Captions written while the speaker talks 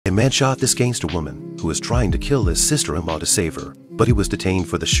A man shot this gangster woman who was trying to kill his sister-in-law to save her, but he was detained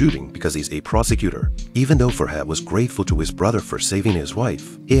for the shooting because he's a prosecutor. Even though Farhad was grateful to his brother for saving his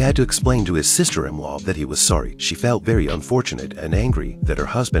wife, he had to explain to his sister-in-law that he was sorry. She felt very unfortunate and angry that her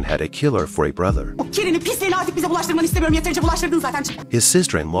husband had a killer for a brother. His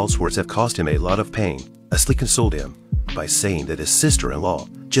sister-in-law's words have caused him a lot of pain. Asli consoled him by saying that his sister-in-law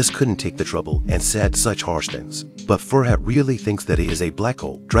just couldn't take the trouble and said such harsh things. But Farhad really thinks that he is a black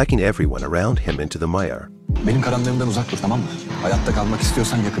hole, dragging everyone around him into the mire. Benim karanlığımdan uzak dur, tamam mı? Hayatta kalmak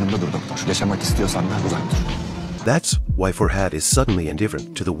istiyorsan yakınımda dur doktor. Yaşamak istiyorsan da uzak dur. That's why Farhad is suddenly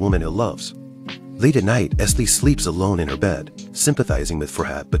indifferent to the woman he loves. Late at night, Asli sleeps alone in her bed, sympathizing with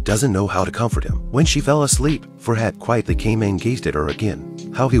Farhad but doesn't know how to comfort him. When she fell asleep, Farhad quietly came and gazed at her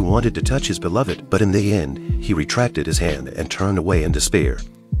again. How he wanted to touch his beloved, but in the end, he retracted his hand and turned away in despair.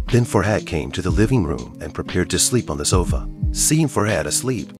 Then Farhad came to the living room and prepared to sleep on the sofa. Seeing Farhad asleep,